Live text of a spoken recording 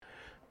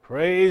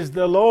Praise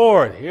the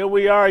Lord. Here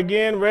we are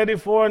again, ready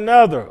for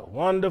another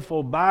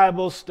wonderful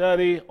Bible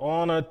study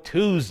on a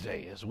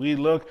Tuesday. As we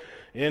look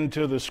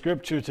into the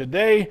scripture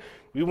today,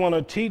 we want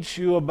to teach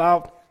you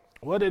about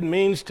what it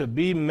means to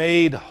be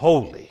made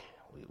holy.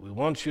 We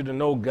want you to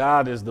know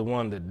God is the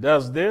one that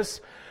does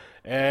this,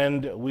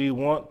 and we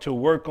want to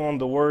work on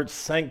the word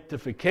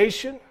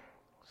sanctification.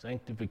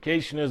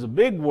 Sanctification is a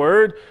big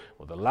word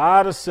with a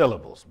lot of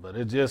syllables, but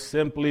it just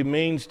simply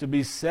means to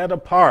be set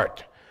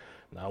apart.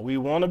 Now we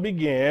want to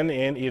begin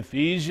in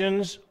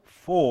Ephesians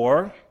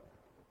 4,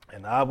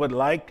 and I would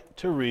like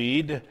to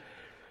read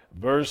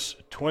verse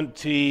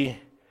 20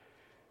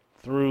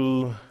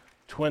 through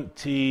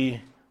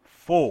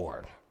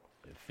 24.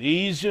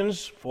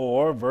 Ephesians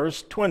 4,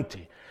 verse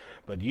 20.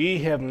 But ye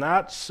have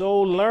not so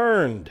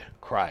learned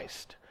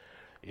Christ,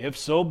 if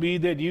so be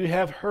that you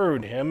have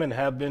heard him and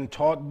have been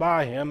taught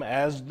by him,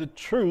 as the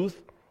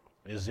truth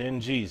is in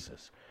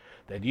Jesus,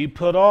 that ye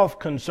put off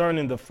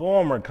concerning the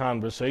former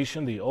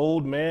conversation the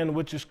old man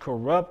which is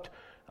corrupt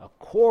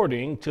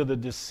according to the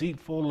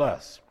deceitful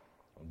lusts.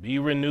 Be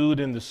renewed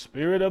in the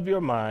spirit of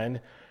your mind,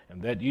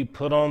 and that ye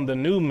put on the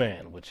new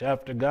man, which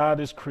after God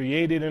is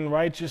created in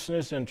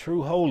righteousness and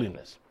true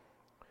holiness.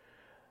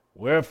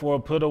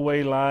 Wherefore put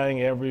away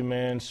lying, every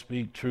man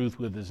speak truth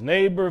with his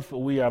neighbor,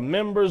 for we are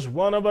members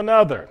one of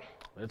another.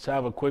 Let's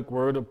have a quick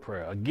word of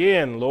prayer.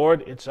 Again,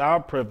 Lord, it's our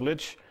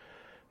privilege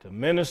to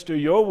minister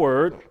your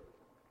word.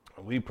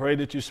 We pray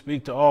that you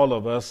speak to all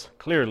of us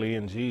clearly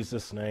in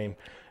Jesus' name.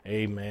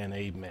 Amen,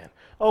 amen.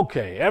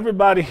 Okay,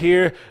 everybody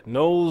here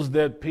knows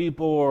that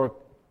people are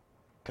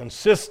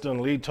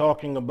consistently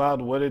talking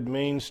about what it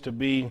means to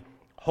be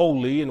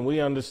holy, and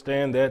we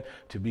understand that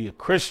to be a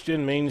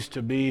Christian means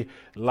to be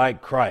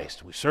like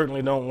Christ. We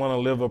certainly don't want to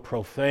live a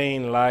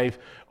profane life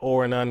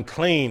or an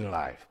unclean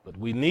life, but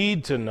we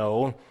need to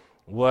know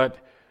what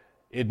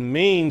it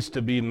means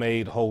to be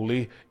made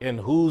holy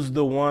and who's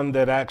the one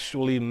that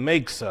actually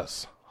makes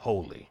us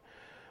holy.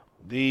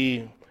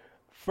 The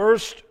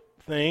first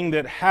thing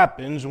that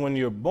happens when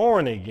you're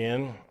born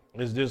again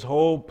is this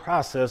whole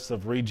process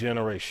of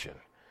regeneration.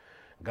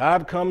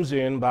 God comes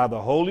in by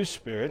the Holy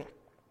Spirit.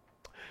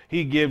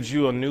 He gives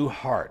you a new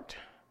heart,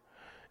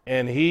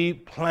 and he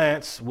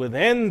plants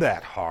within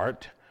that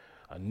heart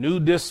a new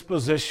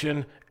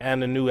disposition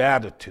and a new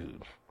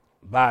attitude.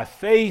 By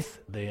faith,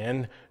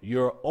 then,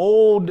 your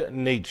old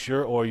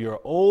nature or your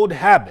old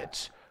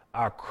habits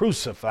are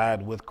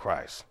crucified with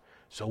Christ.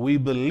 So we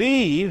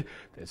believe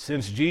that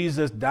since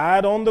Jesus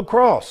died on the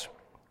cross,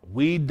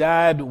 we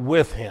died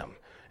with him.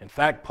 In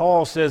fact,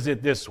 Paul says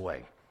it this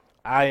way: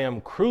 I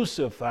am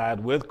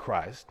crucified with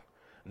Christ,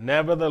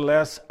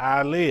 nevertheless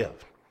I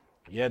live.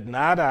 Yet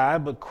not I,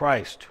 but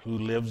Christ who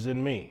lives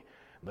in me.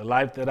 The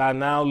life that I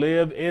now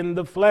live in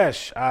the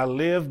flesh, I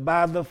live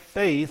by the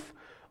faith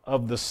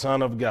of the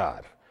Son of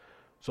God.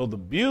 So the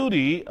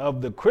beauty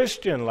of the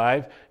Christian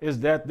life is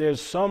that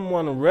there's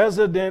someone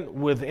resident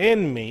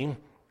within me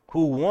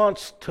who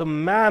wants to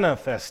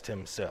manifest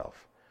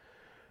himself.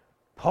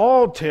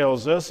 Paul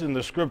tells us in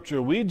the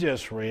scripture we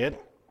just read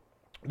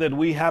that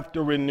we have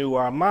to renew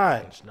our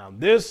minds. Now,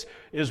 this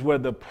is where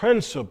the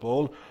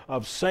principle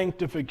of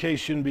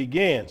sanctification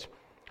begins.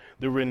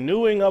 The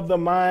renewing of the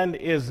mind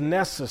is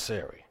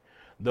necessary.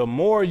 The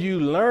more you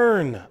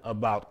learn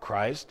about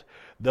Christ,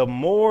 the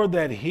more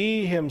that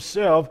he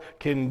himself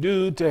can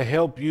do to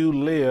help you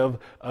live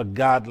a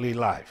godly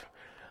life.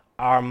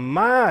 Our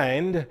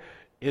mind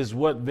is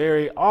what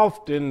very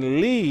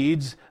often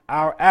leads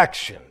our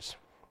actions.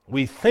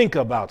 We think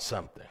about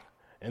something,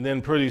 and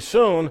then pretty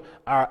soon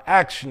our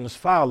actions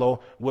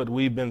follow what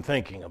we've been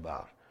thinking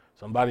about.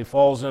 Somebody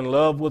falls in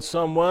love with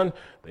someone,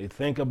 they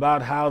think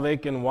about how they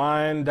can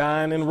wine,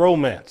 dine, and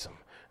romance them.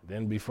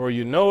 Then before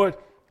you know it,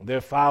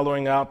 they're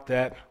following out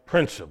that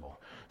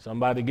principle.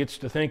 Somebody gets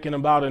to thinking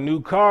about a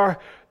new car,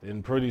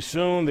 then pretty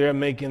soon they're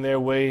making their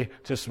way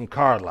to some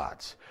car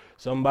lots.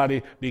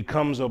 Somebody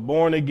becomes a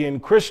born-again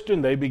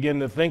Christian, they begin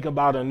to think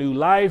about a new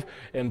life,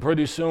 and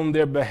pretty soon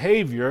their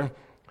behavior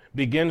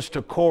begins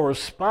to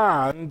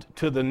correspond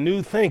to the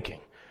new thinking.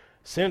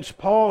 Since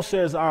Paul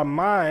says our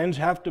minds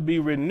have to be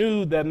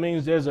renewed, that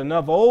means there's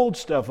enough old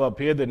stuff up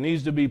here that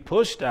needs to be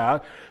pushed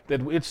out,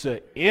 that it's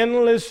an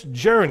endless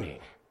journey.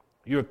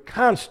 You're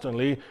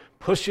constantly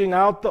pushing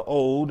out the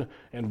old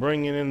and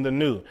bringing in the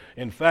new.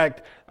 In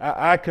fact,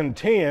 I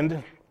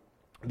contend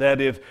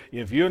that if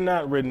you're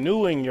not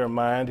renewing your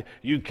mind,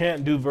 you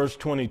can't do verse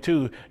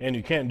 22 and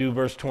you can't do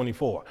verse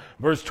 24.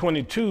 Verse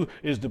 22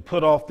 is to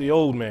put off the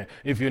old man.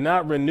 If you're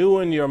not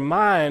renewing your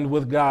mind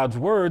with God's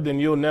word, then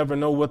you'll never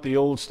know what the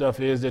old stuff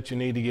is that you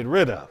need to get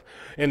rid of.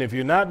 And if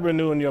you're not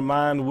renewing your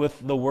mind with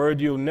the word,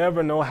 you'll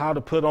never know how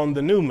to put on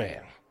the new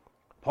man.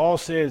 Paul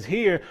says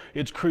here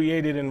it's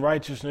created in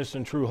righteousness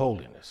and true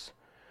holiness.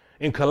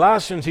 In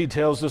Colossians, he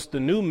tells us the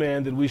new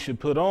man that we should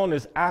put on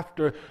is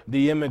after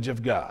the image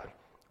of God.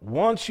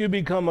 Once you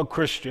become a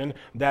Christian,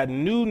 that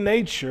new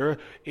nature,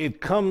 it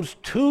comes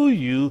to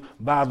you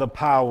by the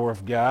power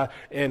of God.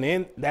 And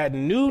in that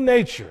new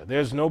nature,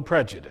 there's no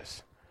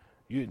prejudice.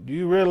 Do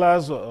you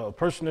realize a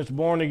person that's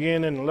born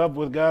again and in love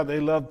with God, they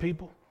love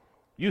people?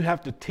 You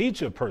have to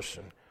teach a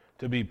person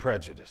to be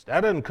prejudiced.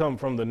 That doesn't come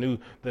from the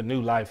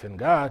new life in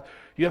God.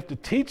 You have to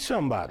teach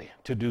somebody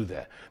to do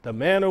that. The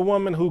man or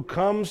woman who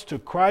comes to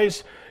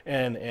Christ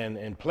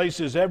and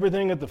places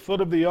everything at the foot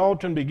of the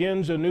altar and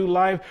begins a new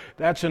life,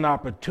 that's an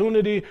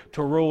opportunity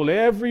to roll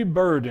every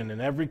burden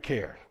and every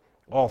care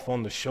off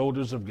on the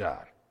shoulders of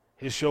God.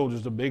 His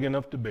shoulders are big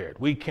enough to bear it.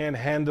 We can't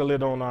handle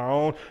it on our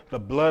own. The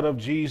blood of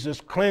Jesus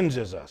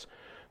cleanses us.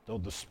 So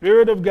the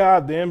Spirit of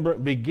God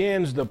then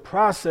begins the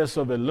process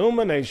of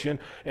illumination,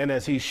 and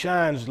as He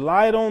shines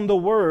light on the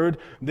Word,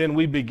 then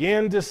we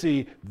begin to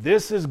see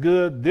this is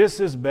good,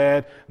 this is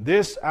bad,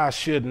 this I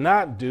should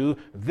not do,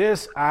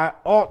 this I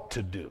ought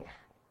to do.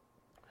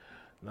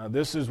 Now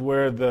this is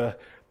where the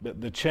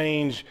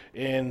change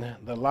in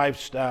the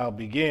lifestyle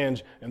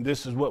begins, and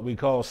this is what we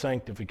call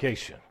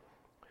sanctification.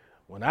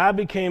 When I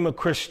became a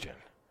Christian,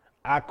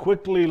 I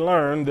quickly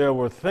learned there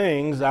were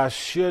things I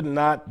should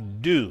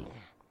not do.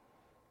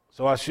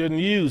 So I shouldn't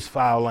use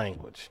foul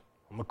language.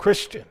 I'm a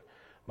Christian.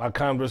 My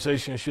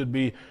conversation should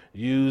be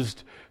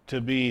used to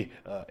be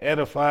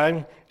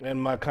edifying,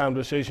 and my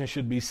conversation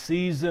should be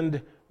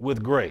seasoned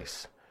with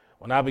grace.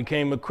 When I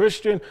became a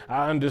Christian,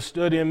 I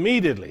understood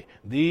immediately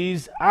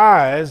these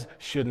eyes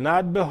should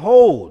not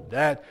behold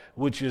that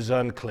which is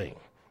unclean.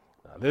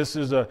 This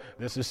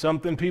is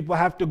something people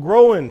have to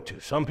grow into.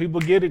 Some people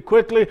get it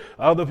quickly,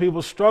 other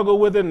people struggle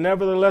with it.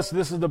 Nevertheless,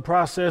 this is the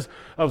process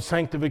of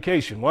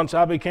sanctification. Once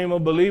I became a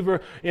believer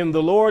in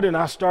the Lord and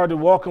I started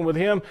walking with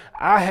Him,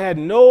 I had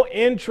no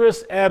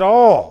interest at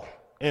all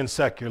in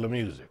secular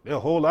music. There are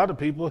a whole lot of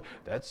people,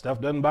 that stuff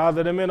doesn't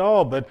bother them at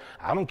all, but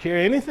I don't care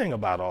anything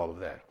about all of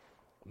that.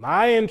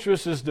 My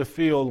interest is to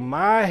fill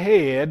my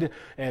head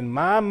and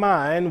my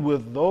mind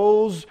with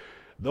those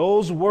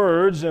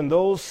words and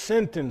those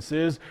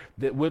sentences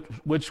that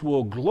which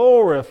will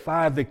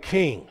glorify the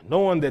King,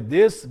 knowing that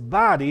this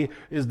body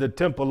is the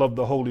temple of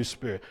the Holy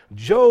Spirit.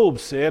 Job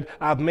said,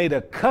 I've made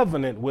a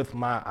covenant with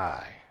my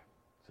eye.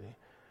 See?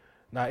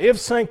 Now, if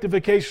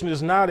sanctification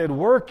is not at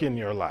work in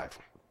your life,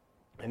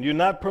 and you're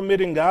not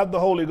permitting God the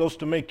Holy Ghost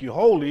to make you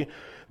holy,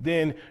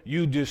 then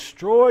you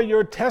destroy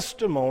your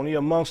testimony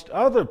amongst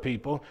other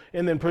people,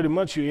 and then pretty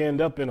much you end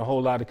up in a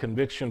whole lot of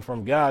conviction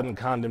from God and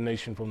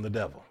condemnation from the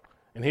devil.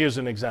 And here's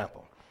an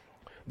example.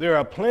 There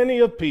are plenty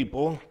of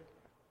people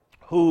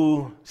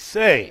who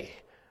say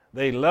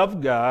they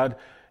love God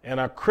and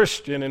are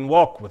Christian and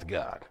walk with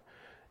God.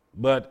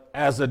 But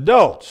as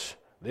adults,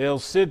 they'll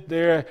sit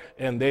there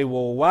and they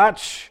will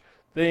watch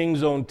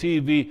things on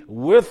TV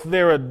with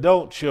their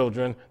adult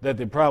children that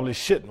they probably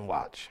shouldn't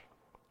watch.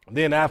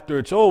 Then after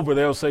it's over,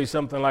 they'll say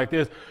something like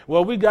this,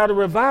 well, we got a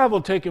revival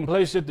taking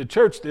place at the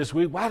church this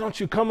week. Why don't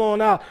you come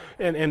on out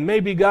and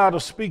maybe God will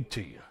speak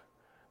to you?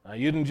 Now,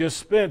 you didn't just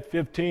spend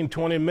 15,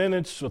 20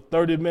 minutes or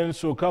 30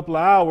 minutes or a couple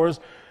of hours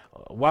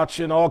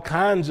watching all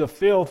kinds of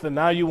filth, and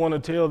now you want to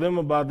tell them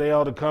about they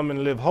ought to come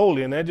and live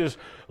holy, and they're just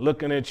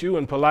looking at you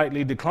and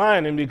politely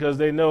declining because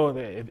they know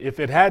that if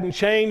it hadn't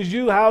changed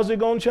you, how's it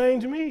going to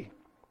change me?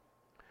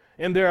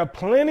 And there are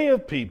plenty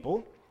of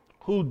people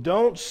who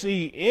don't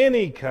see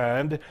any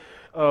kind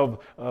of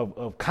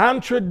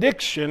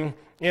contradiction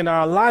in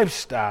our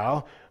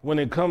lifestyle when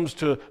it comes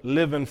to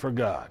living for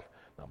God.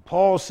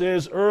 Paul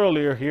says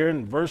earlier here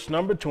in verse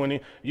number 20,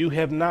 you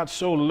have not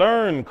so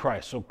learned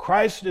Christ. So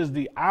Christ is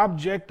the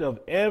object of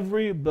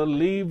every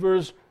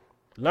believer's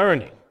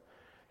learning.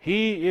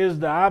 He is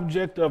the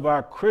object of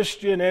our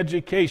Christian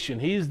education.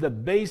 He's the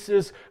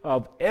basis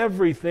of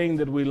everything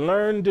that we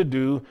learn to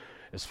do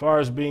as far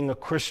as being a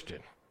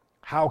Christian.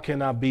 How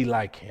can I be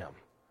like Him?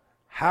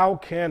 How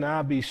can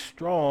I be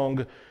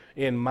strong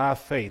in my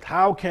faith?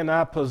 How can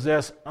I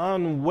possess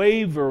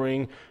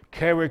unwavering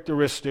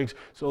characteristics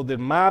so that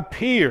my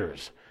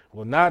peers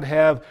will not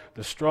have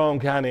the strong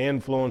kind of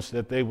influence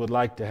that they would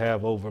like to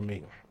have over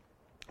me?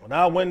 When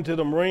I went to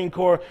the Marine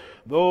Corps,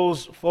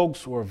 those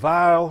folks were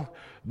vile.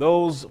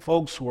 Those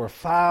folks were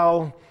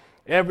foul.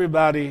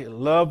 Everybody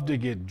loved to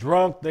get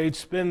drunk. They'd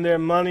spend their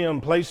money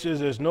on places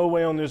there's no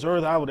way on this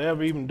earth I would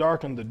ever even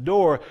darken the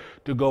door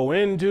to go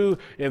into,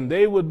 and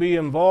they would be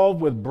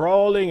involved with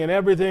brawling and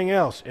everything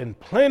else. And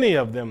plenty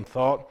of them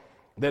thought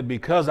that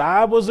because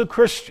I was a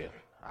Christian,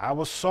 I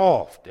was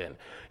soft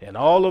and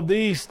all of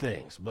these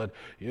things. But,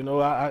 you know,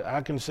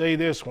 I can say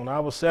this, when I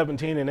was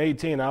 17 and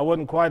 18, I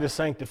wasn't quite as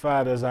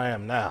sanctified as I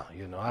am now.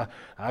 You know,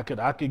 I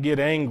could get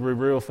angry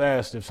real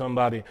fast if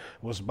somebody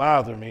was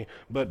bothering me.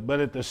 But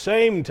at the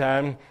same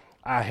time,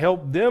 I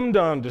helped them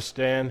to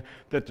understand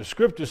that the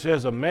Scripture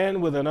says a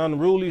man with an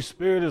unruly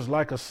spirit is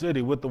like a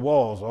city with the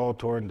walls all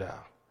torn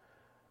down.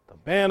 The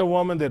man or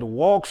woman that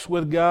walks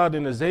with God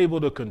and is able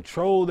to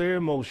control their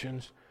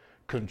emotions,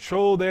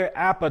 control their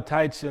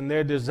appetites and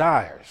their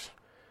desires,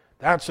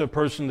 that's a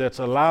person that's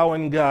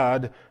allowing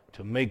God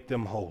to make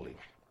them holy.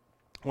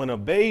 When a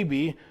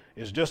baby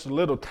is just a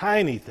little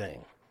tiny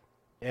thing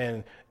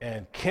and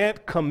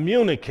can't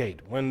communicate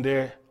when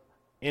they're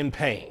in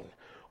pain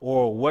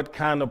or what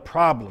kind of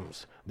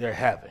problems they're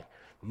having,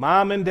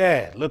 Mom and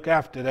dad look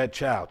after that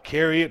child,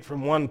 carry it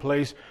from one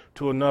place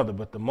to another.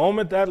 But the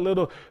moment that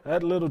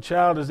little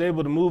child is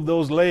able to move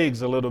those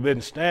legs a little bit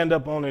and stand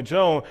up on its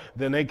own,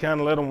 then they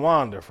kind of let him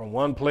wander from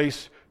one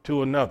place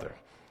to another.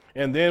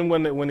 And then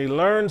when he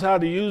learns how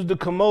to use the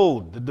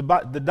commode,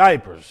 the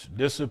diapers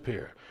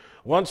disappear.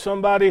 Once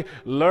somebody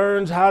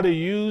learns how to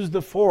use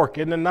the fork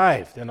and the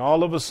knife, then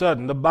all of a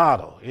sudden the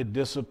bottle, it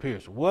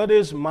disappears. What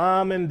is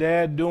mom and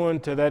dad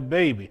doing to that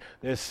baby?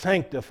 They're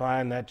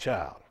sanctifying that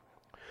child.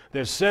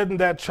 They're setting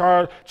that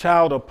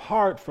child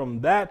apart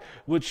from that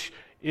which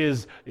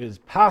is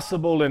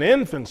possible in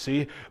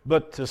infancy,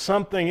 but to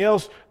something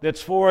else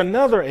that's for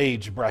another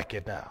age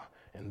bracket now.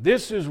 And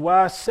this is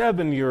why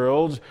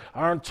 7-year-olds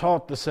aren't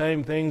taught the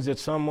same things that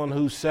someone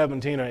who's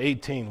 17 or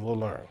 18 will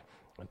learn.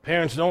 And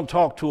parents don't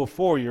talk to a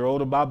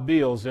 4-year-old about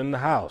bills in the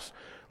house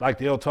like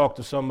they'll talk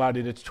to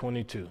somebody that's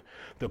 22.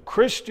 The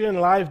Christian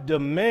life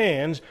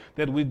demands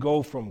that we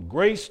go from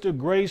grace to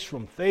grace,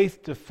 from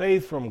faith to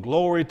faith, from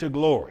glory to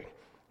glory.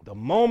 The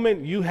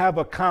moment you have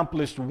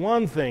accomplished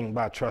one thing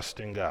by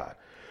trusting God,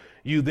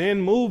 you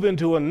then move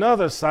into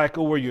another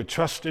cycle where you're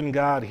trusting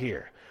God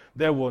here.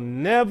 There will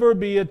never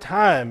be a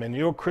time in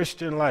your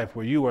Christian life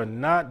where you are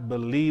not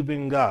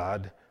believing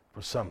God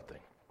for something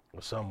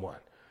or someone.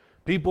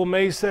 People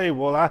may say,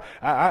 well,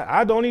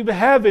 I don't even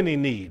have any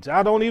needs.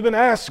 I don't even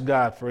ask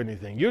God for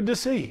anything. You're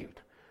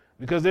deceived,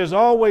 because there's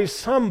always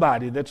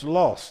somebody that's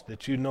lost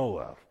that you know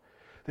of.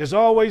 There's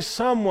always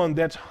someone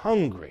that's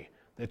hungry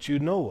that you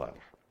know of.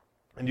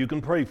 And you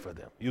can pray for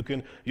them. You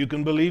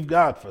can believe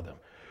God for them.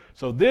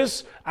 So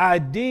this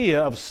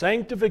idea of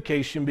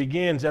sanctification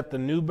begins at the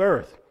new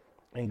birth.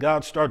 And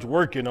God starts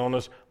working on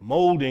us,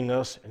 molding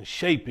us and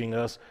shaping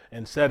us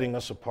and setting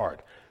us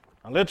apart.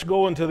 Now let's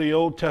go into the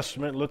Old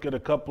Testament, look at a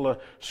couple of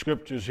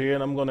scriptures here.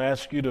 And I'm going to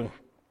ask you to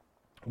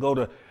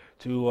go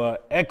to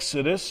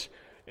Exodus,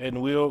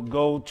 and we'll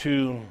go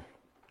to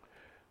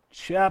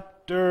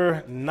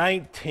chapter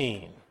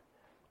 19.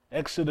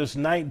 Exodus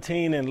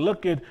 19, and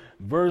look at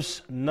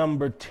verse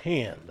number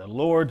 10. The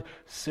Lord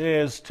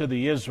says to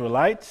the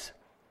Israelites,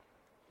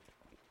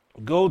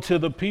 go to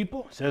the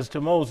people, says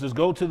to Moses,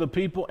 go to the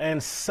people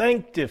and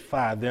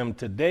sanctify them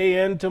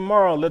today and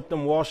tomorrow. Let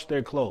them wash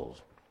their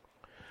clothes.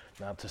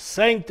 Now, to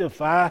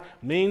sanctify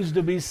means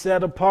to be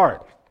set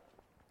apart.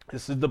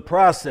 This is the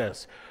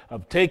process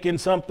of taking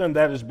something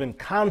that has been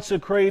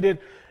consecrated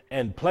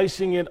and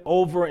placing it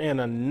over in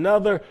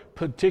another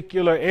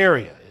particular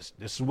area.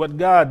 This is what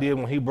God did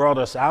when he brought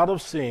us out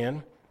of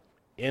sin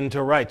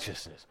into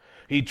righteousness.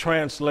 He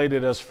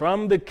translated us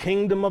from the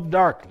kingdom of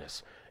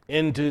darkness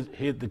into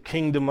the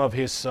kingdom of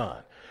his Son.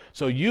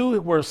 So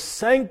you were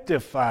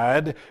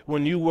sanctified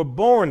when you were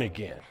born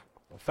again.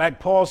 In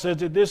fact, Paul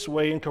says it this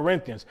way in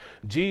Corinthians: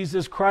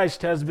 Jesus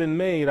Christ has been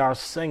made our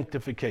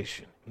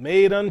sanctification,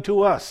 made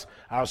unto us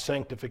our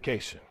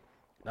sanctification.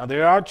 Now,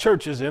 there are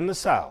churches in the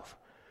South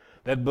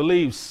that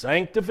believe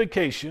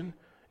sanctification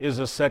is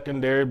a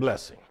secondary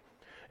blessing.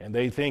 And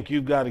they think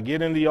you've got to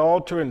get in the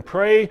altar and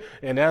pray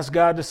and ask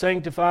God to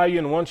sanctify you.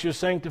 And once you're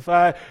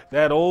sanctified,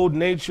 that old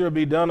nature will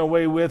be done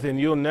away with and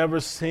you'll never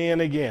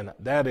sin again.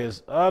 That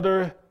is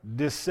utter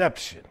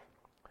deception.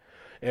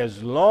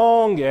 As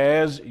long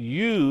as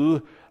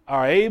you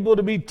are able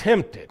to be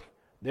tempted,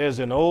 there's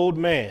an old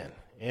man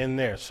in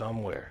there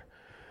somewhere.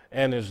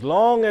 And as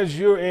long as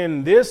you're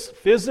in this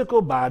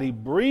physical body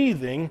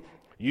breathing,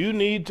 you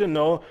need to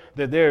know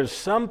that there's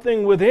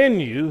something within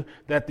you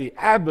that the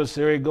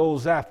adversary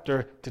goes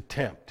after to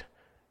tempt.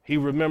 He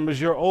remembers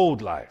your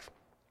old life,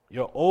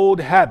 your old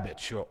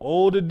habits, your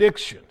old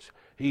addictions.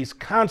 He's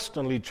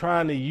constantly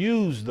trying to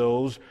use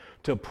those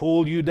to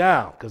pull you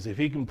down, because if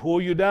he can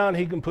pull you down,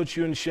 he can put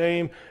you in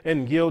shame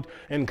and guilt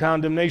and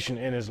condemnation.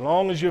 And as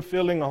long as you're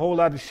feeling a whole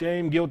lot of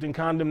shame, guilt, and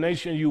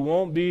condemnation, you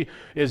won't be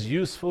as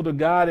useful to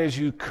God as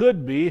you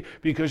could be,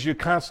 because you're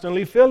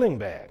constantly feeling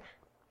bad.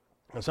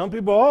 And some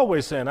people are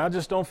always saying, I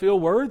just don't feel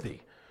worthy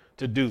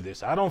to do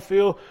this. I don't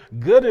feel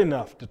good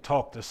enough to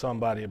talk to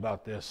somebody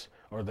about this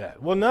or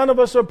that. Well, none of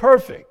us are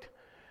perfect,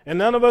 and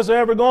none of us are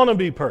ever going to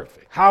be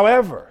perfect.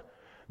 However,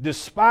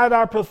 despite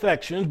our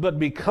perfections, but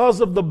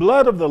because of the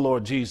blood of the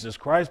Lord Jesus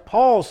Christ,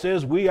 Paul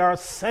says we are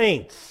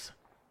saints.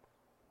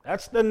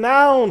 That's the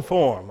noun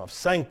form of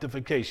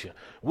sanctification.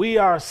 We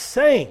are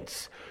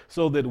saints,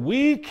 so that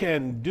we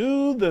can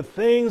do the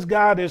things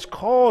God has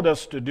called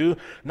us to do,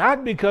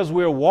 not because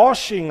we're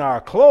washing our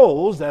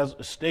clothes, as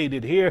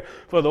stated here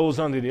for those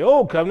under the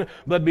old covenant,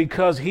 but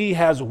because he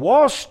has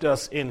washed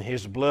us in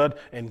his blood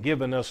and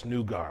given us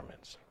new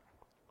garments.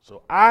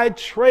 So I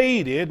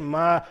traded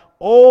my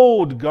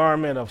old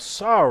garment of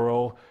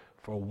sorrow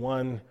for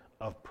one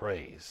of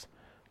praise.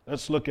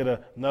 Let's look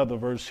at another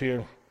verse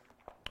here.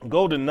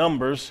 Go to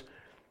Numbers,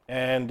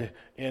 and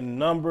in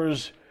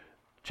Numbers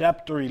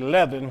chapter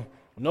 11,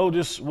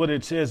 notice what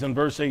it says in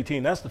verse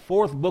 18. That's the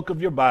fourth book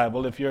of your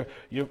Bible, if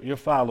you're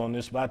following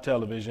this by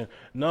television.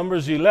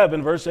 Numbers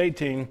 11, verse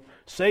 18.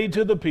 Say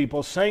to the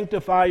people,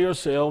 sanctify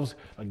yourselves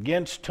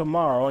against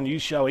tomorrow, and you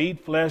shall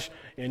eat flesh,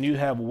 and you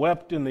have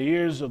wept in the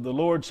ears of the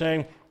Lord,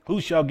 saying, who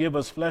shall give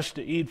us flesh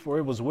to eat? For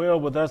it was well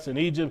with us in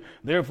Egypt.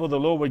 Therefore the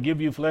Lord will give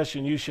you flesh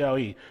and you shall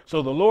eat.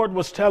 So the Lord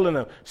was telling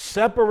them,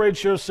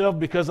 separate yourself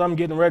because I'm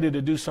getting ready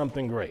to do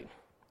something great.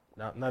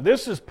 Now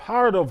this is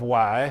part of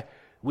why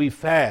we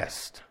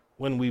fast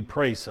when we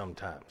pray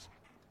sometimes.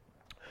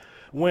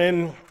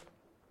 When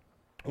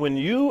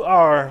you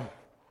are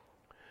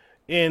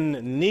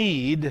in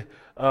need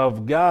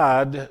of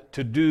God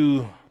to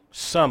do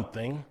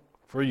something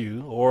for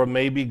you, or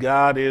maybe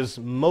God is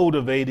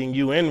motivating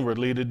you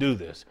inwardly to do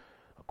this.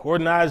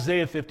 According to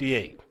Isaiah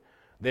 58,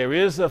 there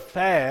is a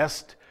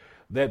fast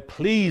that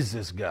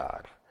pleases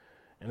God.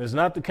 And it's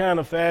not the kind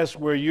of fast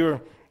where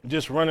you're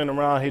just running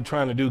around here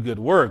trying to do good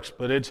works,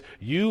 but it's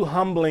you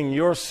humbling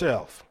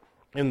yourself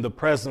in the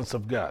presence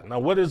of God. Now,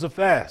 what is a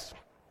fast?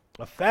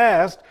 A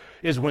fast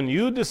is when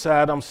you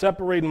decide I'm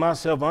separating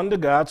myself unto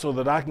God so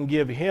that I can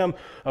give him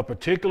a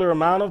particular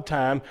amount of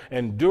time,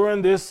 and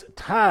during this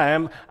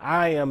time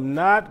I am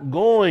not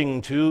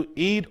going to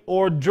eat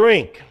or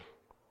drink.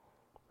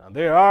 Now,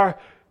 there are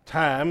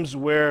times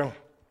where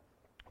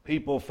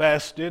people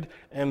fasted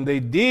and they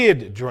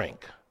did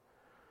drink.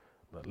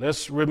 But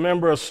let's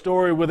remember a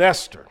story with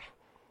Esther.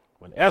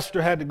 When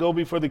Esther had to go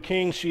before the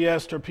king, she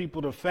asked her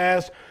people to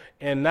fast.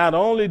 And not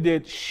only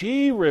did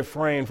she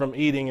refrain from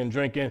eating and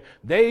drinking,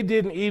 they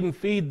didn't even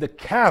feed the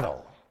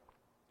cattle.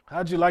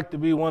 How'd you like to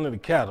be one of the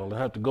cattle and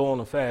have to go on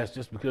a fast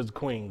just because the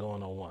queen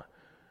going on one?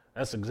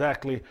 That's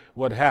exactly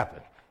what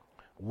happened.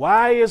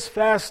 Why is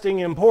fasting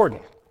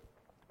important?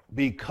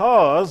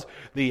 Because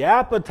the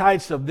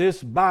appetites of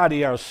this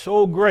body are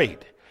so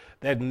great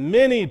that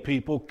many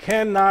people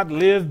cannot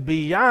live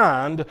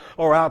beyond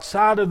or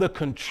outside of the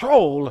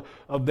control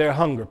of their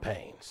hunger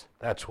pains.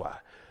 That's why.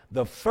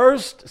 The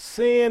first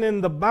sin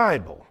in the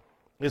Bible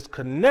is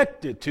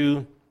connected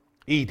to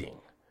eating.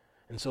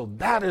 And so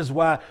that is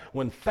why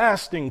when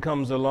fasting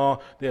comes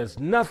along, there's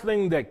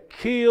nothing that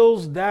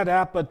kills that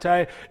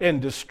appetite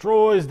and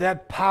destroys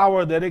that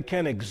power that it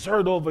can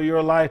exert over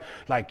your life,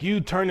 like you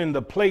turning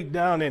the plate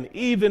down and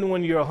even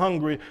when you're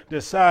hungry,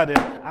 deciding,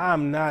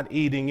 I'm not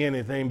eating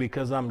anything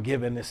because I'm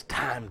giving this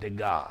time to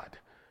God.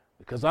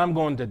 Because I'm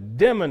going to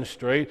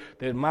demonstrate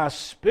that my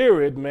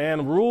spirit,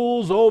 man,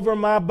 rules over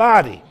my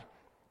body,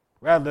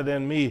 rather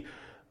than me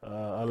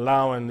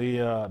allowing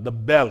the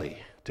belly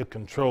to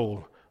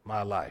control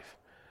my life.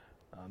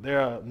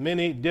 There are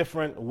many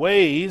different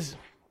ways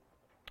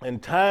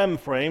and time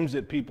frames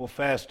that people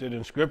fasted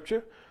in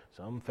Scripture.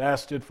 Some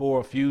fasted for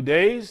a few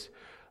days.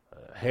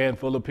 A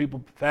handful of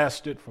people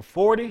fasted for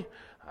 40.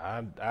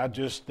 I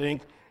just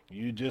think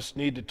you just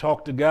need to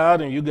talk to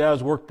God and you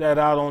guys work that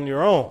out on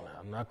your own.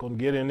 I'm not going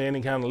to get into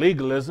any kind of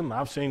legalism.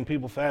 I've seen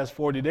people fast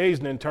 40 days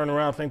and then turn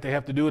around and think they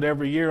have to do it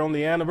every year on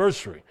the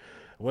anniversary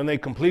when they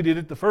completed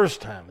it the first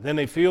time. Then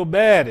they feel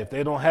bad if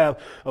they don't have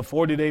a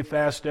 40-day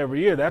fast every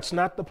year. That's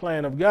not the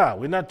plan of God.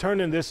 We're not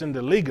turning this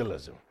into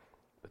legalism.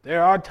 But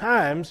there are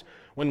times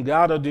when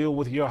God will deal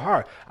with your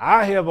heart.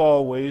 I have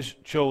always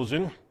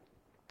chosen,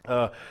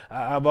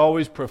 I've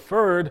always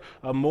preferred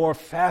a more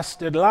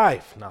fasted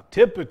life. Now,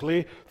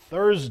 typically,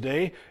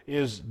 Thursday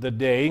is the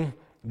day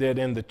that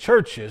in the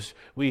churches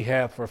we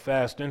have for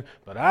fasting,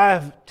 but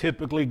I've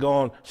typically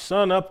gone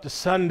sun up to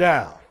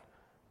sundown.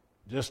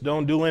 Just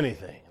don't do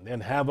anything, and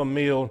then have a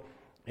meal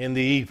in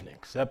the evening,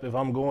 except if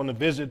I'm going to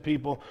visit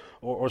people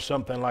or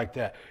something like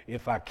that.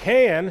 If I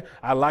can,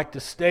 I like to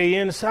stay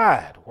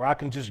inside where I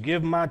can just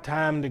give my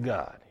time to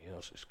God. You know,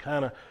 it's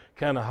kind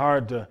of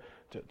hard to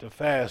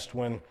fast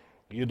when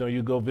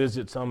you go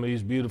visit some of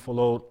these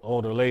beautiful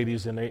older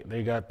ladies and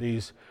they got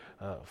these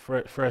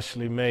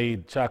freshly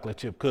made chocolate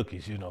chip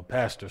cookies. You know,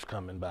 pastors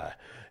coming by,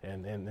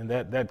 and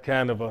that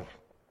kind of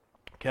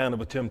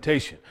a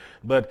temptation.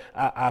 But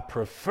I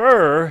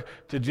prefer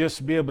to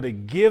just be able to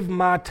give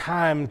my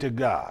time to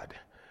God.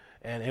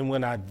 And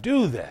when I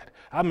do that,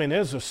 I mean,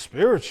 there's a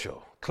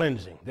spiritual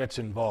cleansing that's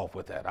involved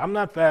with that. I'm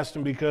not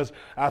fasting because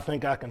I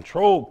think I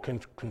control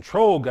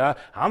God.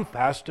 I'm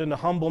fasting to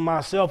humble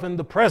myself in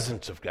the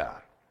presence of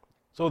God,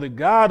 so that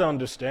God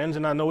understands,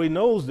 and I know he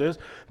knows this,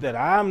 that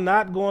I'm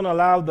not going to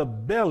allow the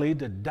belly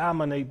to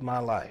dominate my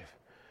life.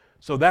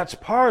 So that's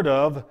part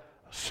of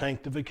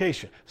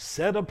sanctification.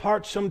 Set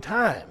apart some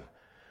time.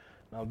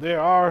 Now there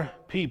are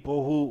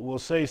people who will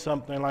say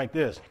something like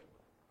this: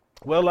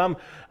 well,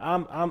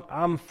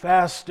 I'm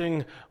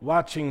fasting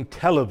watching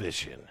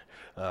television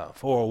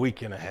for a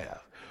week and a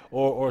half.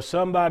 Or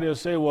somebody will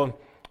say, well,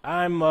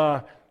 I'm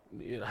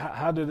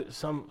how did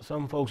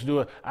some folks do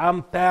it?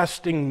 I'm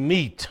fasting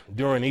meat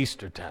during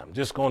Easter time,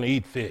 just going to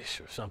eat fish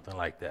or something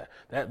like that.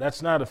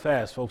 That's not a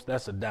fast, folks.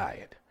 That's a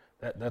diet.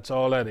 That's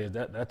all that is.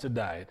 That's a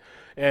diet.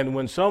 And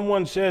when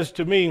someone says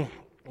to me,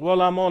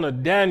 well, I'm on a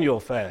Daniel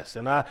fast,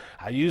 and I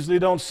usually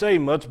don't say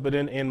much, but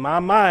in my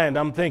mind,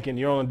 I'm thinking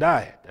you're on a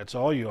diet. That's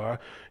all you are.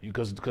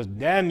 Because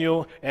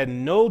Daniel at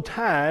no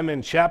time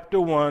in chapter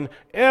 1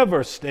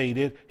 ever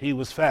stated he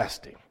was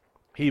fasting.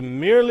 He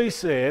merely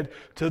said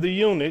to the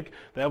eunuch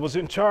that was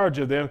in charge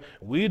of them,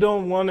 we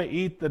don't want to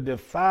eat the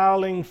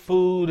defiling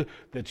food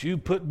that you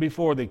put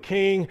before the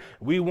king.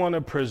 We want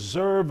to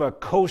preserve a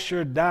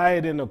kosher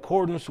diet in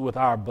accordance with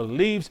our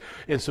beliefs.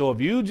 And so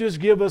if you just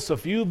give us a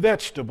few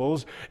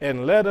vegetables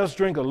and let us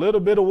drink a little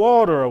bit of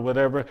water or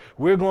whatever,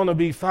 we're going to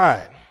be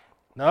fine.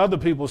 Now, other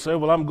people say,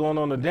 well, I'm going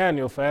on a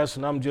Daniel fast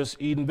and I'm just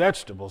eating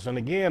vegetables. And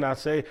again, I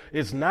say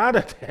it's not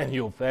a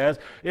Daniel fast,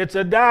 it's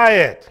a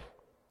diet.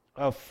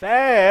 A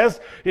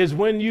fast is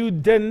when you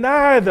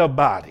deny the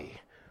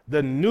body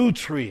the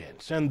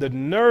nutrients and the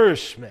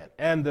nourishment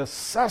and the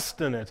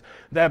sustenance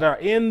that are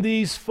in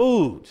these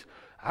foods.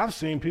 I've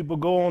seen people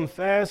go on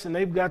fast and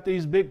they've got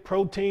these big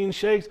protein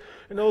shakes,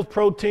 and those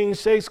protein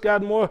shakes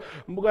got more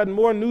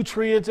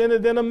nutrients in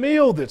it than a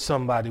meal that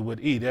somebody would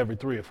eat every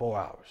 3 or 4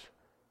 hours.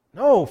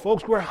 No,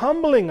 folks, we're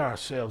humbling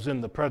ourselves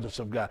in the presence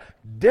of God,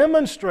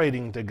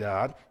 demonstrating to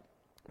God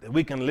that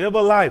we can live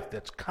a life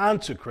that's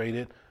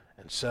consecrated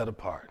and set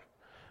apart.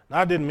 Now,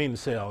 I didn't mean to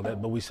say all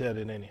that, but we said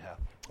it anyhow.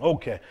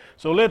 Okay,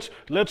 so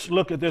let's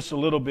look at this a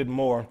little bit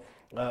more.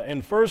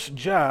 In 1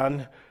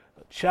 John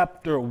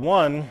chapter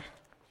 1,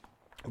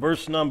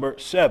 verse number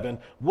 7,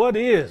 what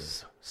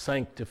is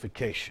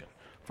sanctification?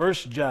 1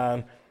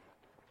 John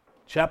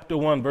chapter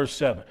 1, verse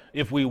 7.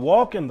 If we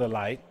walk in the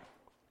light,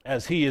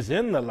 as he is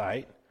in the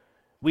light,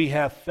 we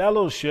have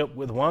fellowship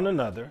with one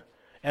another,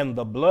 and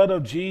the blood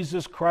of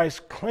Jesus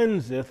Christ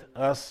cleanseth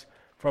us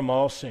from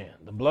all sin.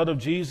 The blood of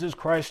Jesus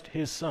Christ,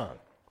 his son.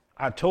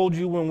 I told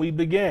you when we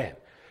began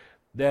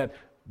that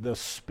the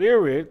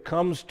Spirit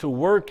comes to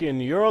work in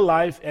your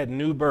life at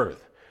new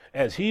birth.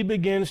 As he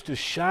begins to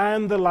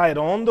shine the light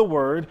on the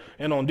Word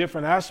and on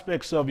different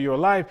aspects of your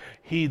life,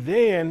 he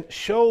then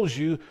shows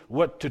you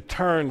what to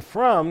turn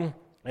from,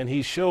 and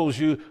he shows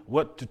you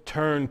what to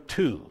turn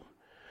to.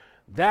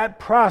 That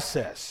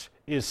process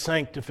is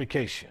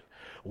sanctification.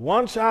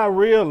 Once I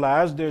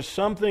realize there's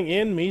something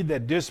in me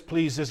that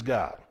displeases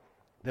God,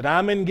 that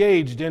I'm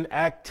engaged in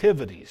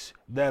activities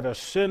that are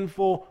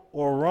sinful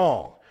or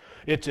wrong,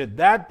 it's at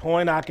that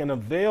point I can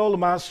avail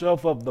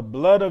myself of the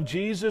blood of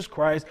Jesus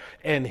Christ,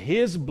 and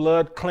his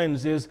blood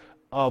cleanses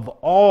of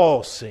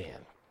all sin.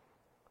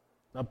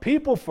 Now,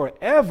 people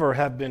forever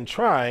have been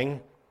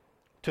trying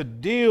to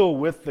deal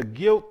with the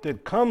guilt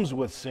that comes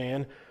with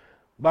sin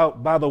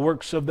by the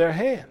works of their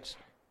hands.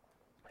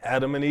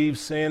 Adam and Eve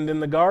sinned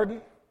in the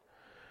garden,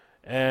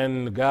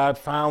 and God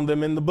found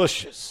them in the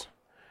bushes.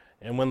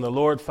 And when the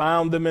Lord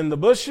found them in the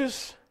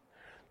bushes,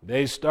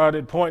 they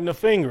started pointing a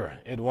finger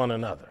at one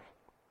another.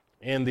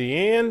 In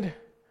the end,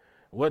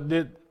 what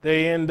did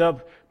they end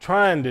up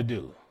trying to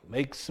do?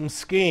 Make some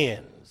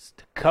skins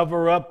to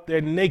cover up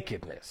their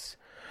nakedness.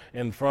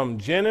 And from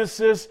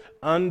Genesis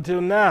until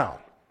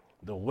now,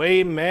 the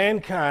way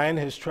mankind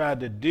has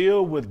tried to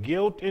deal with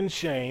guilt and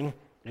shame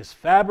is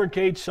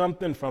fabricate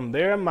something from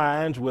their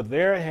minds with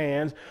their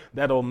hands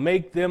that'll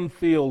make them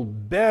feel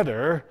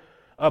better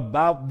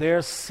about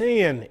their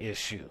sin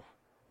issue.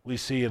 We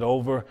see it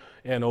over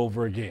and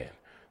over again.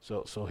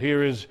 So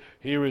here is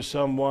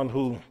someone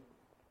who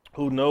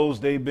knows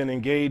they've been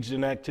engaged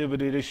in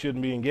activity they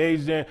shouldn't be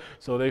engaged in,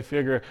 so they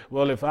figure,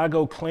 well, if I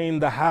go clean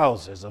the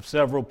houses of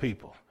several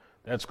people,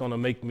 that's going to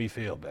make me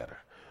feel better.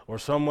 Or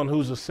someone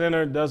who's a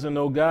sinner, doesn't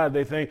know God,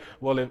 they think,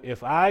 well,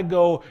 if I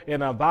go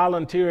and I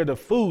volunteer at a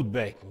food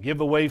bank and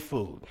give away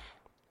food,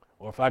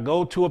 or if I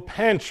go to a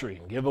pantry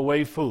and give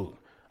away food,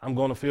 I'm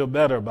going to feel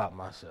better about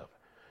myself.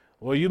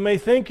 Well, you may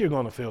think you're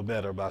going to feel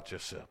better about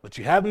yourself, but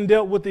you haven't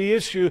dealt with the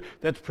issue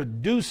that's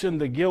producing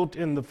the guilt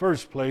in the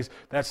first place.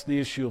 That's the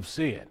issue of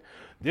sin.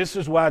 This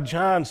is why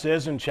John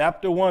says in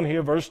chapter 1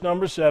 here, verse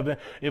number 7,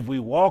 if we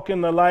walk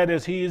in the light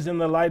as he is in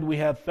the light, we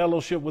have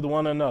fellowship with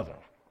one another.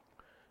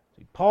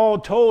 See, Paul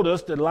told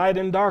us that light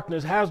and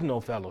darkness has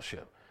no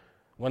fellowship.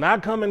 When I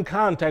come in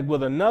contact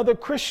with another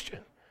Christian,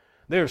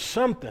 there's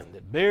something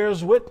that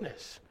bears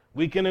witness.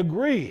 We can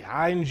agree.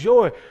 I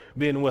enjoy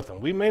being with them.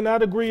 We may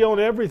not agree on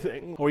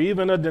everything or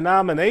even a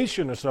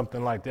denomination or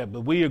something like that,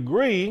 but we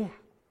agree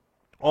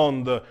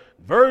on the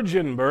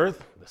virgin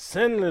birth, the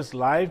sinless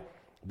life,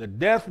 the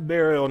death,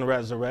 burial, and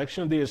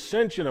resurrection, the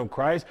ascension of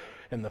Christ,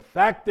 and the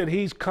fact that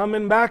he's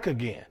coming back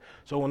again.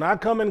 So when I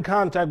come in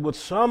contact with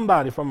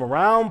somebody from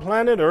around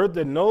planet Earth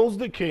that knows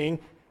the King,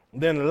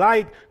 then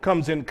light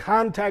comes in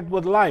contact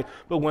with light.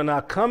 But when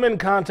I come in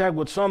contact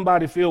with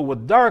somebody filled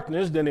with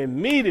darkness, then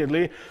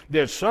immediately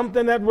there's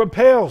something that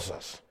repels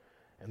us.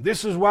 And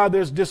this is why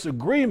there's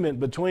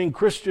disagreement between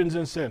Christians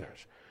and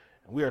sinners.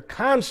 We are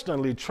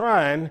constantly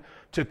trying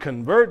to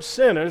convert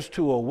sinners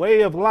to a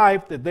way of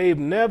life that they've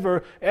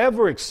never,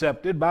 ever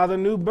accepted by the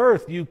new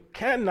birth. You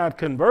cannot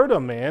convert a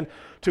man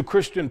to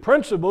Christian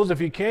principles if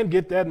you can't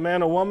get that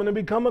man or woman to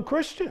become a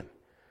Christian.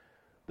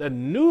 The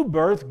new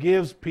birth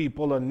gives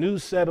people a new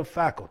set of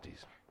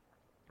faculties,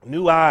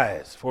 new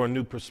eyes for a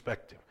new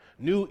perspective,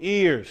 new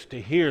ears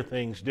to hear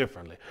things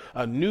differently,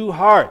 a new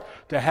heart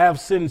to have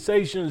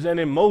sensations and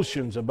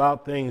emotions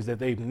about things that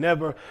they've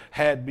never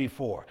had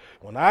before.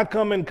 When I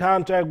come in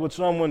contact with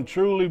someone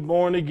truly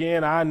born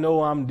again, I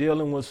know I'm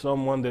dealing with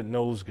someone that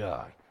knows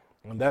God.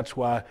 And that's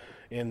why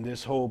in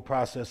this whole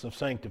process of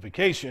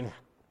sanctification,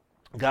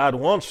 God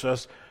wants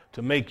us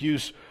to make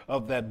use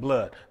of that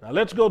blood. Now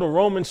let's go to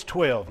Romans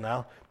 12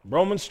 now.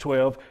 Romans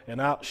 12,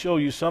 and I'll show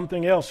you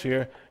something else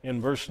here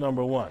in verse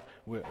number 1.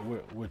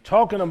 We're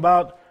talking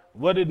about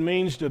what it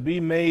means to be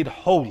made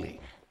holy.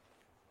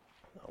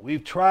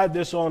 We've tried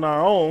this on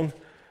our own,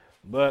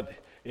 but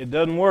it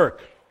doesn't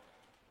work.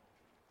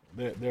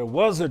 There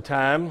was a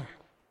time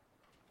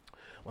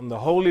when the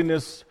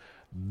Holiness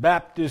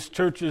Baptist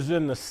churches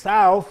in the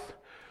South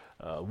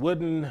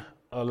wouldn't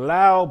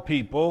allow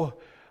people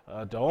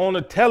to own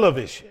a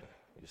television.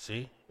 You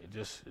see, it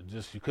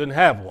just you couldn't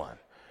have one.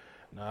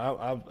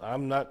 Now,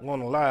 I'm not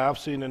going to lie. I've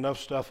seen enough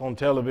stuff on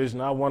television.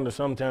 I wonder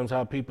sometimes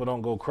how people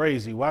don't go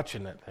crazy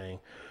watching that thing.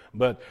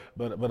 But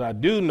I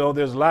do know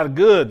there's a lot of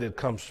good that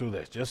comes through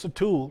that. Just a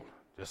tool.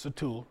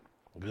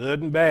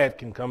 Good and bad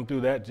can come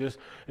through that just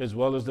as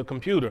well as the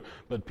computer.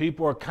 But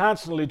people are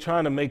constantly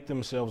trying to make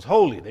themselves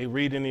holy. They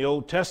read in the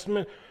Old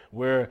Testament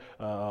where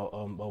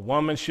a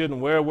woman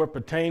shouldn't wear what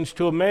pertains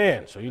to a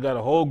man. So you got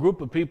a whole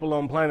group of people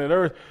on planet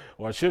Earth,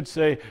 or I should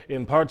say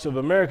in parts of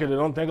America, that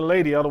don't think a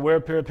lady ought to wear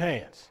a pair of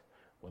pants,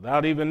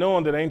 without even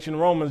knowing that ancient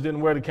Romans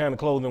didn't wear the kind of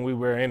clothing we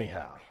wear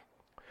anyhow.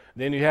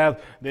 Then you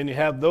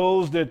have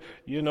those that,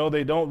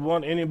 they don't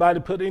want anybody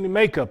to put any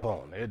makeup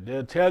on.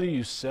 They'll tell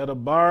you set a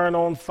barn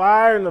on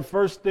fire and the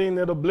first thing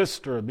that'll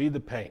blister will be the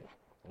paint.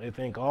 They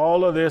think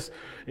all of this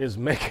is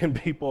making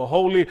people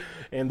holy,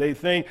 and they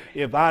think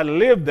if I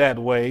live that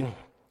way,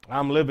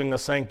 I'm living a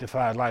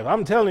sanctified life.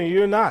 I'm telling you,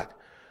 you're not.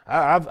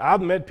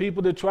 I've met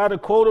people that try to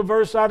quote a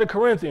verse out of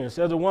Corinthians. It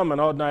says a woman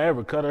ought not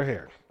ever cut her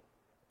hair.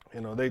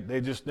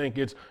 They just think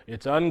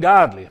it's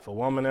ungodly if a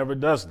woman ever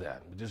does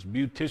that. Just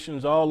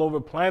beauticians all over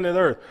planet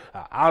Earth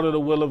are out of the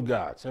will of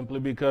God simply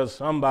because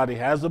somebody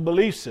has a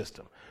belief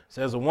system.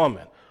 Says a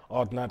woman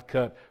ought not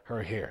cut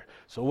her hair.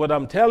 So what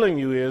I'm telling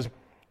you is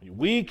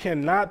we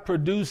cannot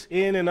produce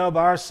in and of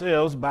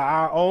ourselves by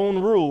our own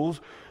rules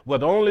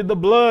what only the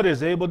blood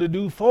is able to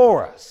do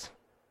for us.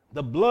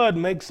 The blood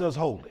makes us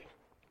holy.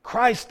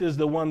 Christ is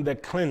the one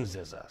that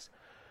cleanses us.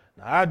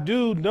 I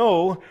do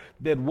know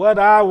that what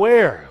I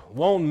wear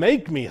won't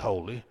make me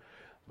holy,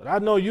 but I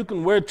know you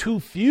can wear too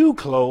few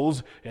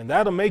clothes and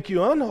that'll make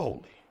you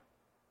unholy.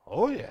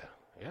 Oh yeah.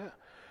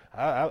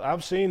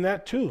 I've seen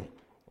that too.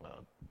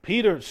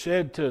 Peter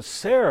said to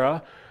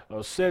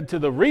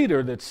the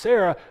reader that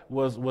Sarah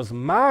was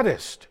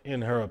modest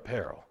in her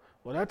apparel.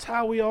 Well, that's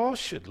how we all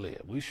should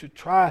live. We should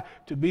try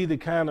to be the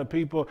kind of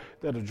people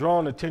that are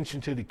drawing attention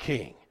to the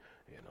King.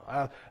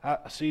 I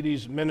see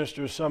these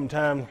ministers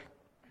sometimes,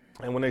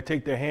 and when they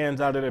take their hands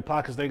out of their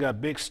pockets, they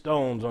got big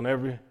stones on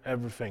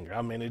every finger.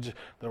 I mean,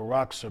 the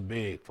rocks are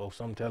big,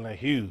 folks. I'm telling you,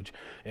 huge.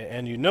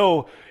 And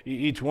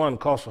each one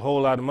costs a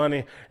whole lot of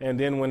money. And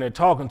then when they're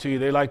talking to you,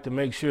 they like to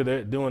make sure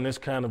they're doing this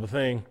kind of a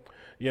thing,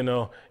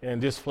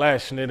 and just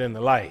flashing it in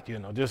the light,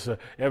 just so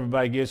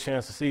everybody gets a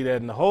chance to see that.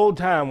 And the whole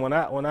time when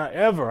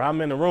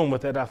I'm in the room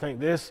with that, I think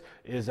this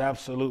is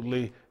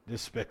absolutely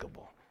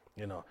despicable.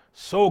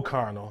 So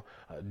carnal,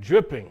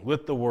 dripping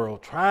with the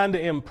world, trying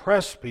to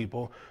impress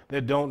people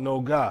that don't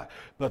know God.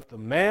 But the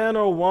man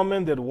or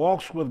woman that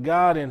walks with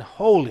God in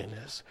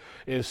holiness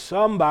is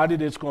somebody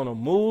that's going to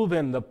move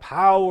in the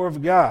power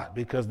of God,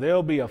 because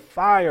there'll be a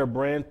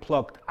firebrand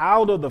plucked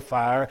out of the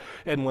fire,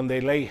 and when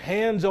they lay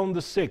hands on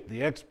the sick,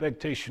 the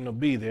expectation will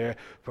be there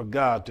for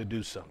God to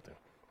do something.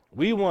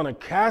 We want to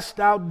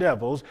cast out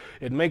devils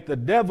and make the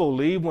devil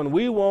leave when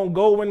we won't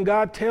go when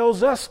God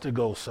tells us to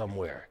go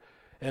somewhere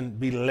and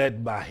be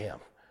led by him.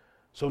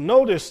 So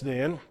notice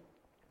then,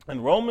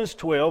 in Romans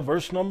 12,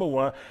 verse number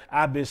 1,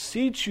 I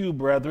beseech you,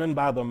 brethren,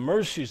 by the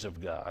mercies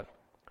of God,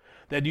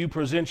 that you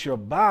present your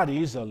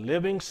bodies a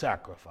living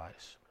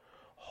sacrifice,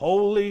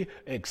 holy,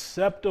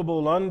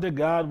 acceptable unto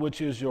God,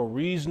 which is your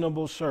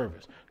reasonable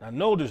service. Now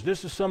notice,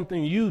 this is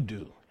something you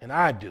do and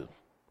I do.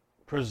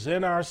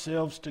 Present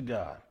ourselves to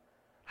God.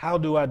 How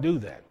do I do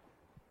that?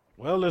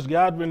 Well, as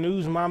God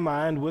renews my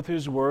mind with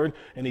his word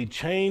and he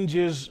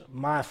changes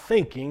my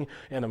thinking,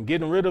 and I'm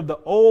getting rid of the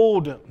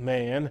old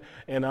man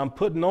and I'm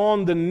putting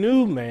on the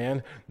new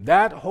man,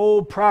 that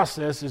whole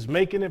process is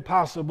making it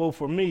possible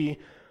for me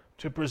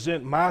to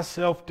present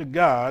myself to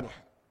God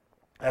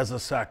as a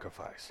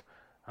sacrifice.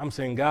 I'm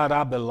saying, God,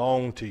 I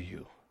belong to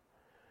you.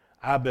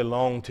 I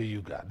belong to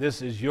you, God.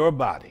 This is your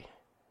body.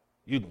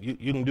 You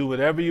can do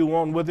whatever you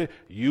want with it.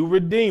 You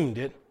redeemed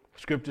it.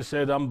 Scripture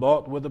said I'm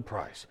bought with a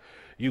price.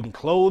 You can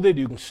clothe it,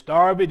 you can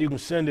starve it, you can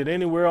send it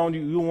anywhere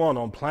you want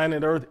on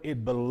planet Earth.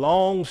 It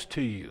belongs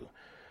to you.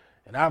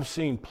 And I've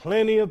seen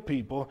plenty of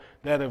people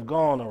that have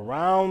gone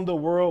around the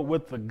world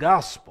with the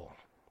gospel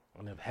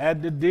and have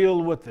had to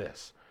deal with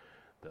this.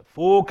 The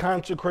full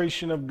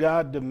consecration of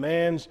God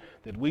demands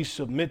that we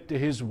submit to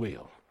his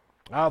will.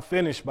 I'll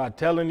finish by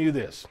telling you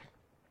this.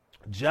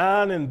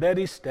 John and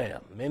Betty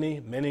Stam, many,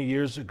 many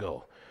years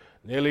ago,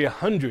 nearly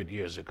 100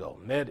 years ago,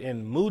 met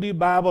in Moody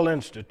Bible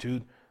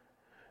Institute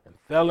and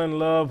fell in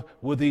love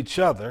with each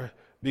other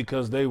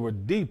because they were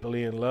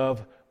deeply in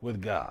love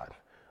with God.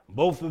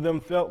 Both of them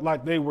felt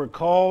like they were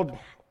called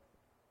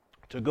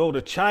to go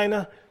to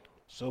China.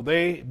 So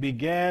they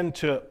began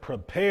to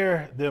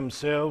prepare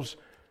themselves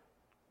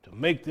to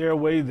make their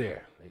way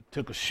there. They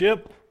took a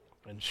ship,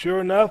 and sure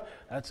enough,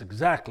 that's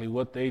exactly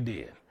what they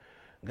did.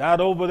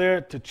 Got over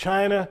there to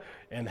China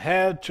and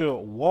had to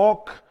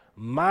walk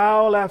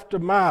mile after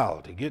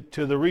mile to get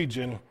to the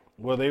region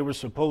where they were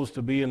supposed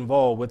to be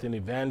involved with an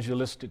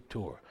evangelistic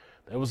tour.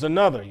 There was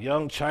another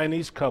young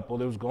Chinese couple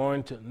that was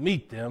going to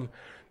meet them.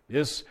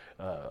 This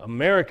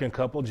American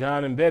couple,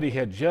 John and Betty,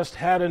 had just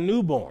had a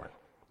newborn.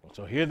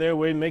 So here they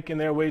were making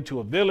their way to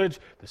a village.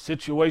 The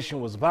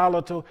situation was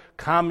volatile.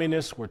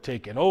 Communists were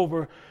taking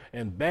over,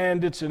 and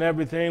bandits and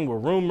everything were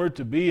rumored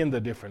to be in the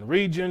different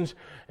regions.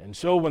 And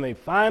so when they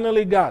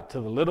finally got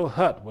to the little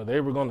hut where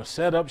they were going to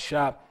set up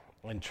shop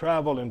and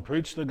travel and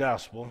preach the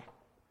gospel,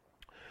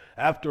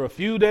 after a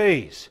few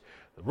days,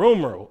 the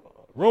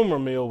rumor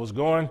mill was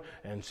going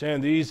and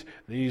saying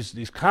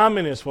these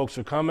communist folks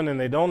are coming, and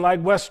they don't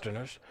like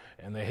Westerners,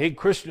 and they hate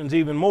Christians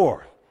even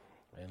more.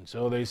 And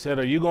so they said,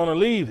 "Are you going to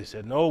leave?" They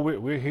said, "No,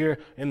 we're here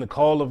in the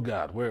call of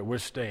God. We're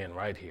staying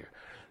right here."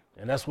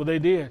 And that's what they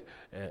did.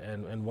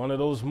 And one of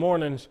those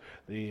mornings,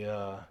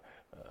 the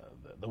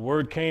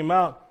word came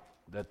out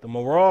that the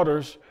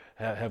marauders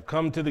have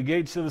come to the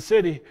gates of the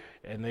city,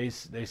 and they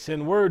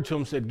send word to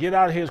them, said, "Get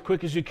out of here as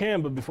quick as you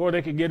can." But before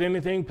they could get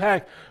anything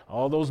packed,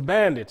 all those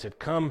bandits had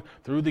come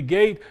through the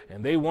gate,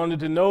 and they wanted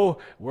to know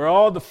where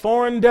all the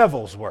foreign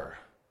devils were.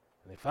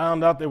 And they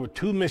found out there were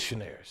 2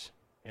 missionaries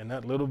in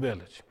that little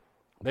village.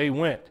 They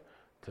went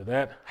to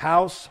that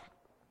house.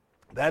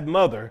 That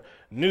mother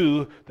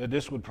knew that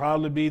this would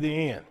probably be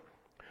the end.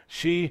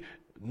 She,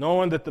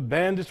 knowing that the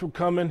bandits were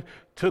coming,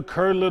 took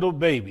her little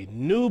baby,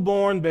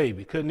 newborn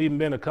baby, couldn't even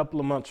been a couple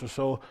of months or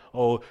so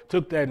old,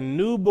 took that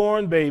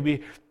newborn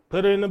baby,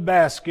 put her in a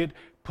basket,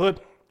 put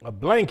a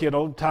blanket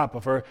on top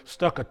of her,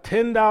 stuck a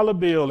 $10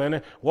 bill in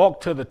it,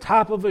 walked to the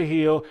top of a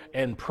hill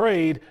and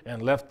prayed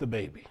and left the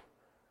baby.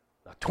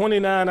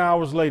 29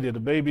 hours later, the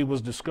baby was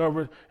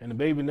discovered, and the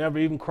baby never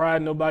even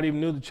cried. Nobody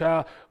even knew the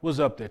child was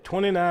up there.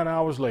 29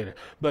 hours later.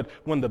 But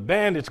when the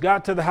bandits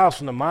got to the house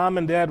and the mom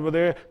and dad were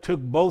there,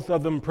 took both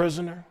of them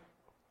prisoner,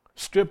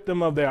 stripped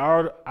them of their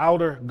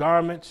outer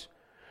garments,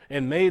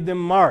 and made them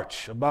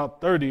march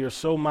about 30 or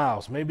so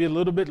miles, maybe a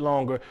little bit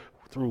longer,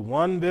 through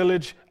one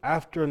village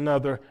after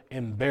another,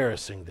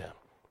 embarrassing them.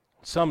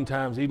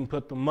 Sometimes even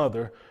put the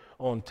mother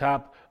on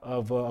top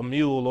of a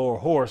mule or a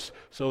horse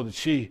so that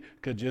she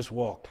could just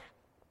walk.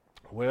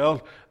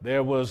 Well,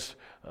 there was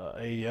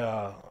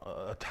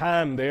a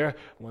time there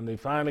when they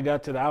finally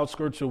got to the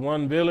outskirts of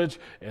one village,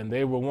 and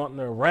they were wanting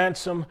a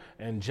ransom,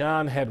 and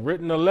John had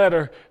written a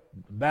letter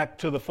back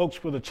to the folks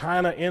for the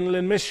China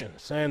Inland Mission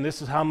saying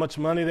this is how much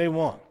money they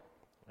want.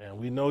 And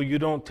we know you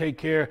don't take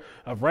care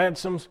of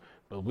ransoms,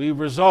 but we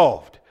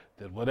resolved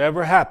that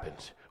whatever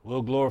happens,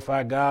 we'll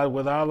glorify God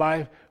with our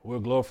life, we'll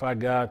glorify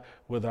God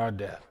with our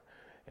death.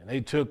 And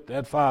they took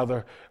that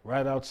father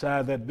right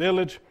outside that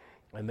village,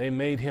 and they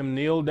made him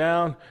kneel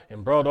down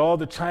and brought all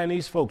the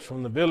Chinese folks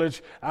from the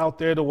village out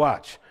there to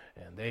watch.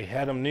 And they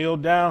had him kneel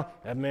down.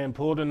 That man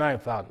pulled a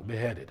knife out and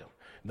beheaded him.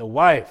 The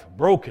wife,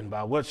 broken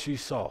by what she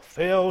saw,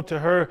 fell to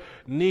her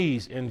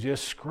knees and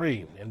just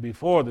screamed. And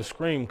before the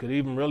scream could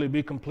even really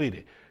be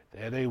completed,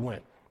 there they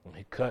went. And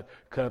he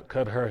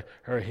cut her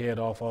head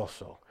off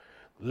also.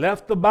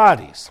 Left the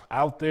bodies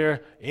out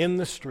there in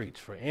the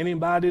streets for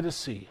anybody to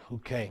see who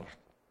came.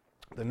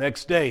 The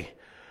next day,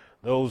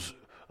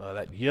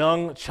 that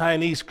young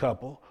Chinese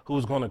couple who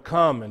was going to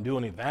come and do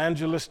an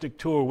evangelistic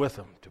tour with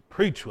them, to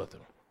preach with them,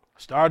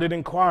 started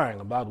inquiring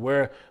about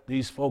where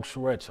these folks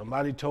were at.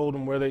 Somebody told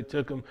them where they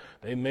took them.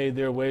 They made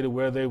their way to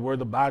where they were.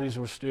 The bodies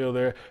were still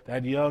there.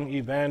 That young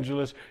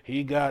evangelist,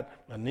 he got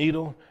a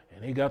needle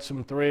and he got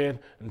some thread,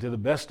 and to the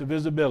best of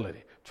his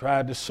ability,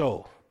 tried to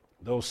sew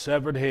those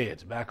severed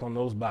heads back on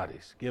those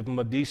bodies, give them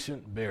a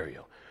decent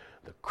burial.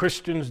 The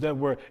Christians that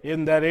were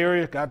in that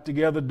area got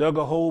together, dug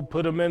a hole,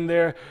 put them in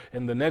there,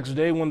 and the next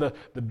day when the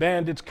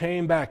bandits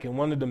came back and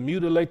wanted to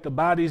mutilate the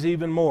bodies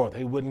even more,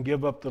 they wouldn't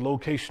give up the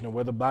location of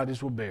where the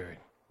bodies were buried.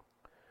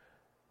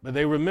 But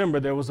they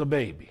remembered there was a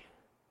baby.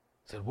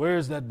 Said,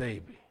 "Where's that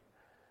baby?"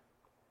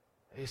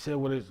 They said,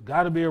 "Well, it's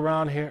got to be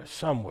around here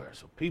somewhere."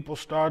 So people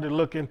started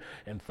looking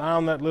and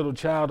found that little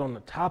child on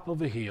the top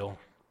of a hill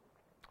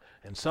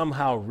and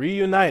somehow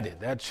reunited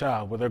that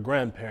child with her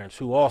grandparents,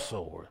 who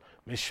also were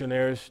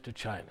missionaries to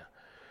China.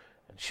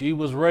 And she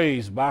was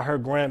raised by her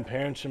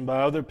grandparents and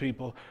by other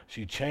people.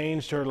 She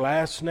changed her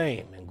last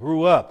name and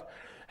grew up,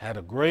 had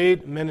a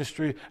great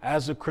ministry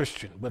as a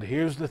Christian. But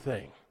here's the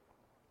thing.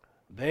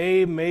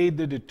 They made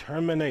the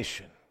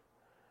determination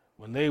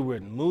when they were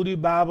at Moody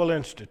Bible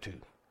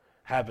Institute,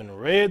 having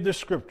read the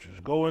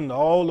scriptures, go into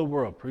all the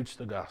world, preach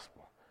the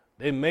gospel.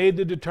 They made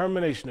the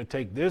determination to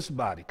take this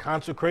body,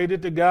 consecrate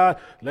it to God,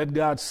 let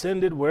God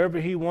send it wherever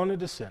he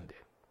wanted to send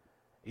it,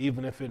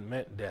 even if it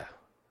meant death.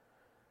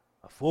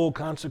 A full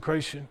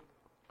consecration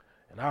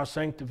and our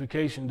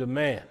sanctification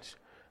demands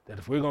that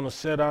if we're going to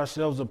set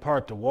ourselves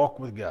apart to walk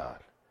with God,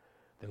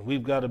 then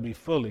we've got to be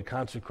fully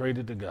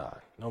consecrated to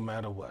God, no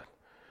matter what.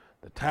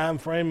 The time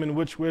frame in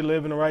which we're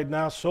living right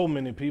now, so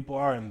many people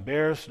are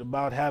embarrassed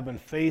about having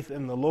faith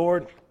in the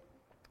Lord.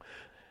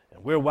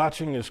 And we're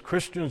watching as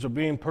Christians are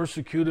being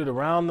persecuted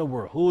around the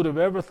world. Who would have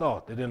ever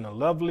thought that in a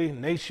lovely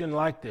nation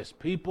like this,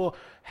 people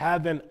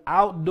having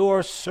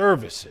outdoor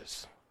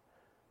services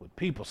with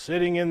people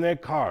sitting in their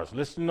cars,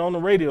 listening on the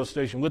radio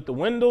station with the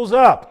windows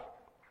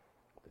up,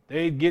 that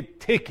they'd get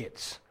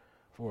tickets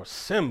for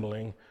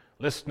assembling,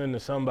 listening to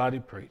somebody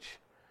preach.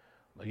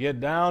 But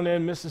yet down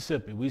in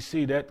Mississippi, we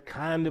see that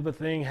kind of a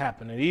thing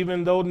happening.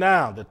 Even though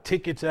now the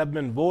tickets have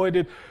been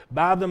voided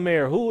by the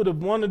mayor, who would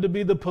have wanted to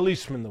be the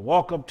policeman to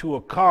walk up to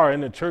a car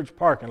in the church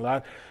parking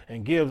lot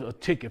and give a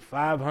ticket,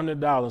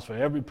 $500 for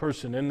every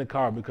person in the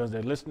car because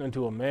they're listening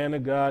to a man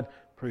of God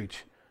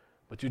preach.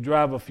 But you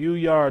drive a few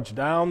yards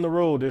down the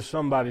road, there's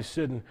somebody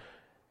sitting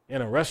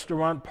in a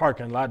restaurant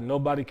parking lot, and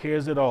nobody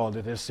cares at all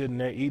that they're sitting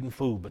there eating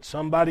food. But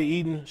somebody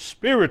eating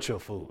spiritual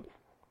food,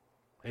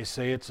 they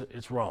say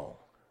it's wrong.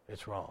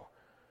 It's wrong.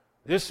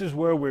 This is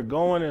where we're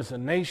going as a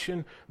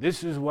nation.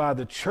 This is why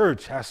the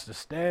church has to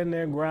stand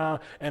their ground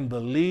and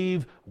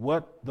believe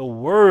what the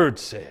Word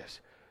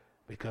says.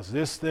 Because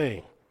this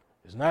thing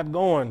is not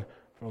going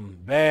from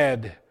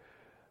bad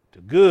to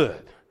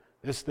good.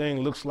 This thing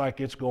looks like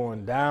it's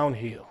going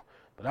downhill.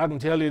 But I can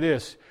tell you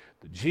this,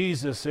 that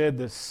Jesus said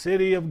the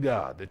city of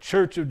God, the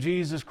church of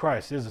Jesus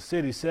Christ, is a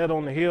city set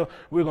on the hill.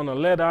 We're going to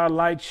let our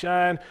light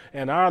shine,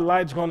 and our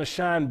light's going to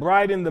shine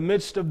bright in the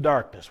midst of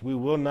darkness. We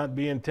will not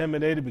be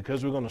intimidated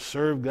because we're going to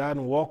serve God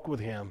and walk with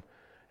Him.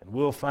 And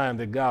we'll find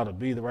that God will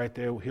be right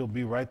there. He'll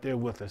be right there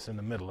with us in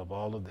the middle of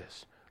all of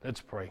this. Let's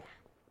pray.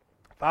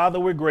 Father,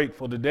 we're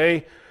grateful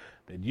today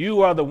that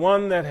You are the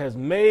one that has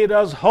made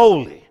us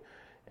holy.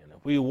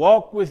 We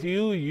walk with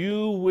You,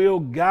 You will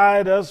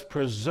guide us,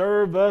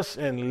 preserve us,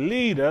 and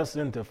lead us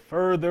into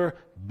further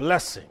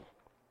blessing.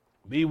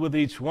 Be with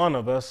each one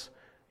of us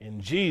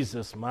in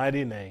Jesus'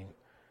 mighty name.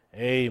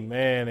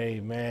 Amen,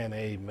 amen,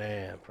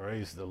 amen.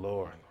 Praise the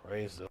Lord.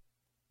 Praise the Lord.